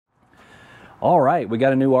All right, we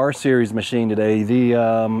got a new R-Series machine today, the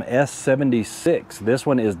S76. This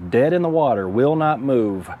one is dead in the water, will not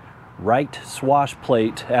move. Right swash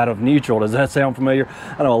plate out of neutral. Does that sound familiar?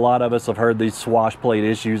 I know a lot of us have heard these swash plate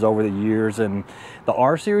issues over the years, and the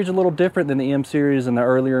R-Series is a little different than the M-Series and the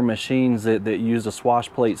earlier machines that used a swash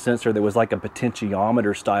plate sensor that was like a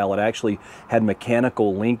potentiometer style. It actually had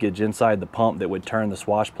mechanical linkage inside the pump that would turn the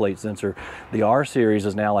swash plate sensor. The R-Series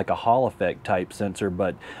is now like a Hall effect type sensor,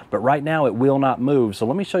 but right now it will not move. So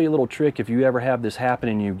let me show you a little trick if you ever have this happen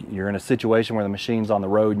and you're in a situation where the machine's on the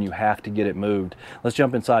road and you have to get it moved. Let's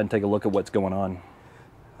jump inside and take a look at what's going on.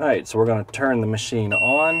 All right, so we're going to turn the machine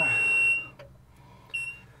on.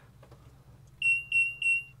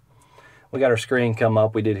 We got our screen come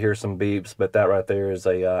up. We did hear some beeps, but that right there is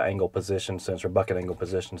a angle position sensor, bucket angle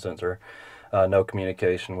position sensor. No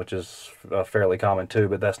communication, which is fairly common too,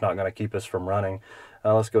 but that's not going to keep us from running.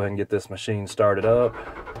 Let's go ahead and get this machine started up.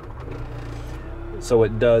 So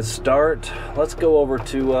it does start. Let's go over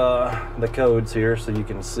to the codes here so you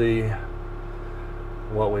can see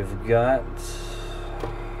what we've got.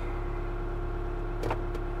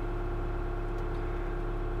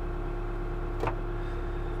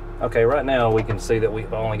 Okay, right now we can see that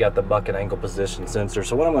we've only got the bucket angle position sensor.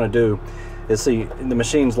 So what I'm going to do is, see, the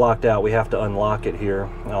machine's locked out. We have to unlock it here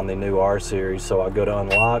on the new R-Series. So I'll go to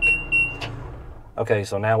unlock. Okay,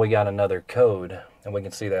 so now we got another code, and we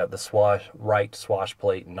can see that the right swash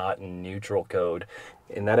plate not in neutral code,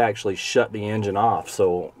 and that actually shut the engine off.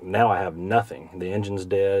 So now I have nothing. The engine's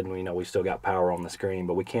dead, and we still got power on the screen,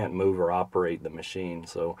 but we can't move or operate the machine.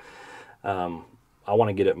 So I want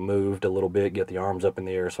to get it moved a little bit, get the arms up in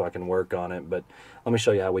the air so I can work on it, but let me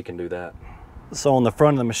show you how we can do that. So on the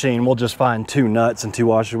front of the machine, we'll just find 2 nuts and 2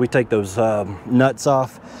 washers. We take those nuts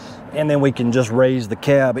off, and then we can just raise the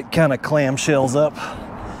cab. It kind of clamshells up,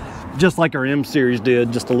 just like our M-Series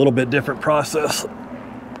did, just a little bit different process.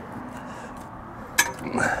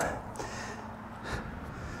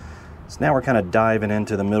 So now we're kind of diving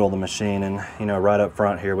into the middle of the machine, and right up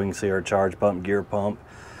front here we can see our charge pump, gear pump.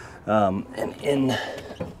 And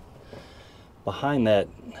behind that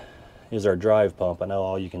is our drive pump. I know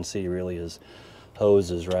all you can see really is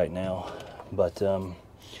hoses right now, but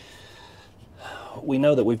we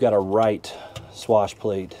know that we've got a right swash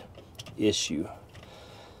plate issue.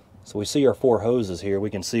 So we see our 4 hoses here. We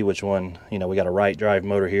can see which one, we got a right drive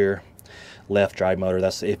motor here, left drive motor.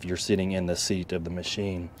 That's if you're sitting in the seat of the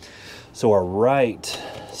machine. So our right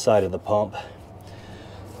side of the pump,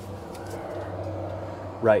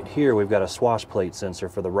 right here, we've got a swash plate sensor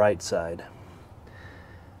for the right side.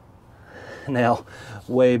 Now,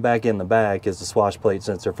 way back in the back is the swash plate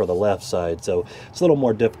sensor for the left side, so it's a little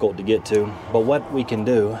more difficult to get to. But what we can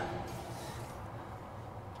do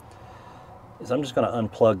is I'm just going to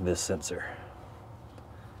unplug this sensor.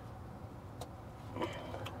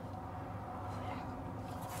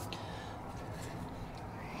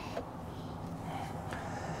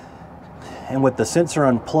 And with the sensor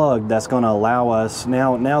unplugged, that's going to allow us,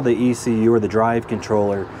 now the ECU or the drive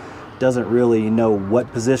controller doesn't really know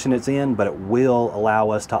what position it's in, but it will allow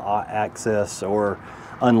us to access or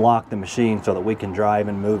unlock the machine so that we can drive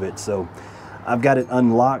and move it. So I've got it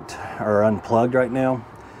unlocked or unplugged right now.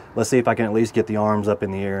 Let's see if I can at least get the arms up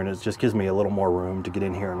in the air, and it just gives me a little more room to get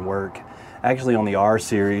in here and work. Actually, on the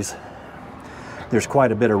R-Series, there's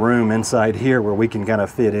quite a bit of room inside here where we can kind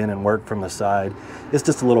of fit in and work from the side. It's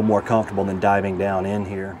just a little more comfortable than diving down in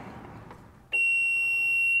here.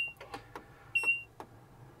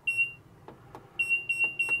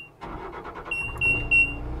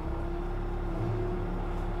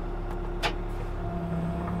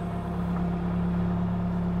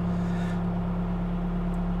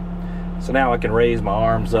 So now I can raise my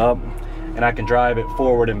arms up and I can drive it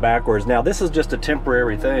forward and backwards. Now this is just a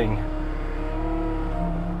temporary thing.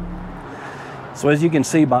 So as you can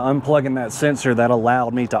see, by unplugging that sensor, that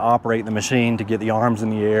allowed me to operate the machine, to get the arms in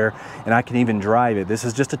the air, and I can even drive it. This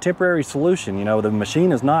is just a temporary solution. The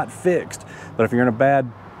machine is not fixed, but if you're in a bad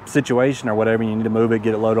situation or whatever, you need to move it,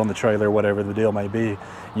 get it loaded on the trailer, whatever the deal may be,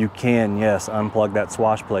 you can, yes, unplug that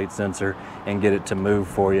swash plate sensor and get it to move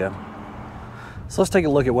for you. So let's take a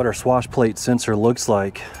look at what our swash plate sensor looks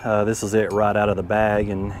like. This is it right out of the bag,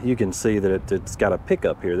 and you can see that it's got a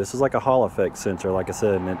pickup here. This is like a Hall effect sensor, like I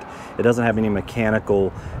said, and it doesn't have any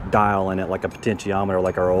mechanical dial in it like a potentiometer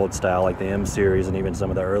like our old style, like the M-Series, and even some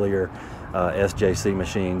of the earlier SJC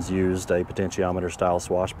machines used a potentiometer style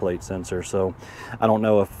swash plate sensor. So I don't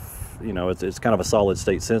know if you know, it's kind of a solid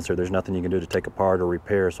state sensor. There's nothing you can do to take apart or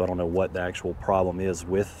repair, so I don't know what the actual problem is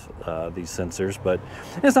with these sensors, but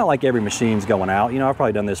it's not like every machine's going out. You know, I've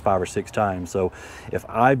probably done this 5 or 6 times, so if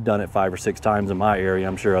I've done it 5 or 6 times in my area,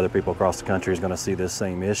 I'm sure other people across the country is going to see this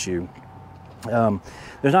same issue.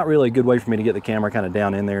 There's not really a good way for me to get the camera kind of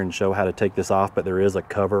down in there and show how to take this off, but there is a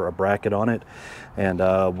cover, a bracket on it, and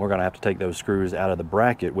we're going to have to take those screws out of the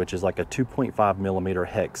bracket, which is like a 2.5 millimeter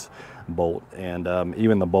hex bolt, and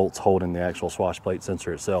even the bolts holding the actual Swash Plate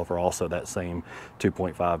sensor itself are also that same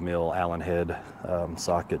 2.5 mil Allen head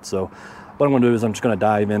socket. So what I'm going to do is I'm just going to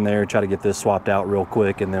dive in there, try to get this swapped out real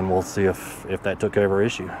quick, and then we'll see if that took care of our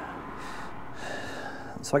issue.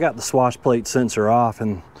 So I got the Swash Plate sensor off,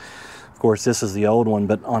 and of course this is the old one,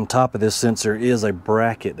 but on top of this sensor is a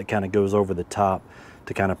bracket that kind of goes over the top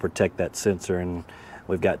to kind of protect that sensor, and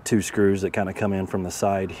we've got 2 screws that kind of come in from the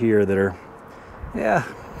side here that are, yeah,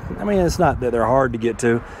 I mean, it's not that they're hard to get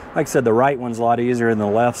to. Like I said, the right one's a lot easier than the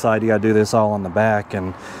left side. You got to do this all on the back,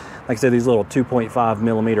 and like I said, these little 2.5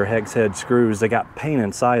 millimeter hex head screws, they got paint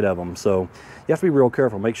inside of them, so you have to be real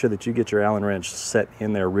careful. Make sure that you get your Allen wrench set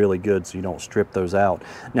in there really good so you don't strip those out.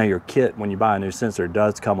 Now your kit, when you buy a new sensor,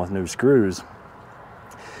 does come with new screws,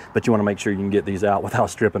 but you want to make sure you can get these out without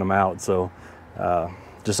stripping them out, so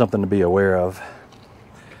just something to be aware of.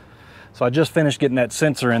 So I just finished getting that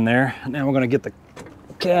sensor in there. Now we're going to get the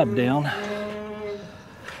cab down.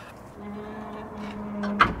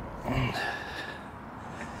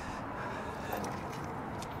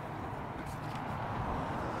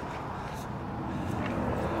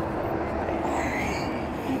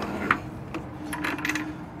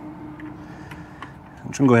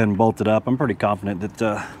 I'm just gonna go ahead and bolt it up. I'm pretty confident that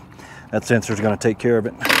that sensor is going to take care of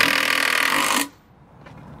it.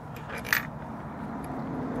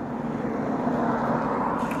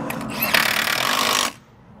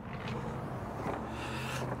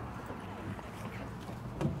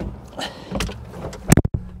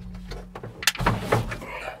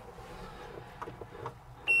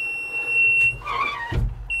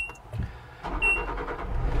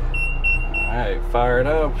 All right, fire it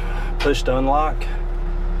up, push to unlock.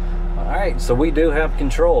 All right, so we do have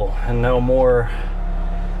control and no more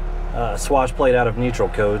Swash Plate out of neutral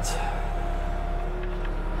codes.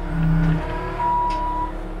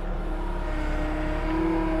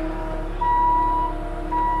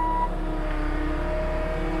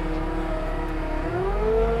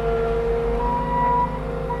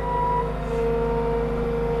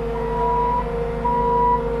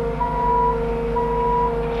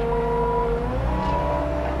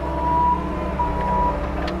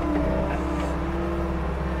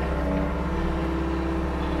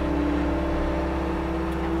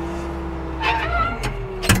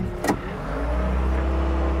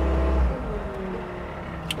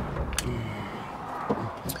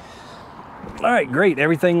 All right, great,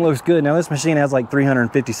 everything looks good. Now this machine has like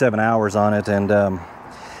 357 hours on it, and I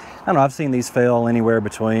don't know, I've seen these fail anywhere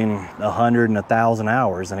between 100 and 1,000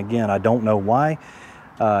 hours, and again, I don't know why.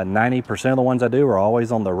 90% of the ones I do are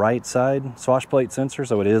always on the right side Swash Plate sensor,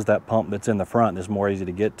 so it is that pump that's in the front that's more easy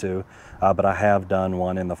to get to, but I have done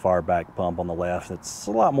one in the far back pump on the left. It's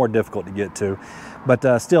a lot more difficult to get to,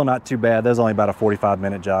 but still not too bad. That's only about a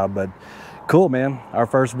 45-minute job, but cool, man. Our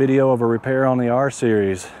first video of a repair on the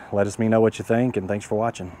R-Series. Let us know what you think, and thanks for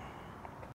watching.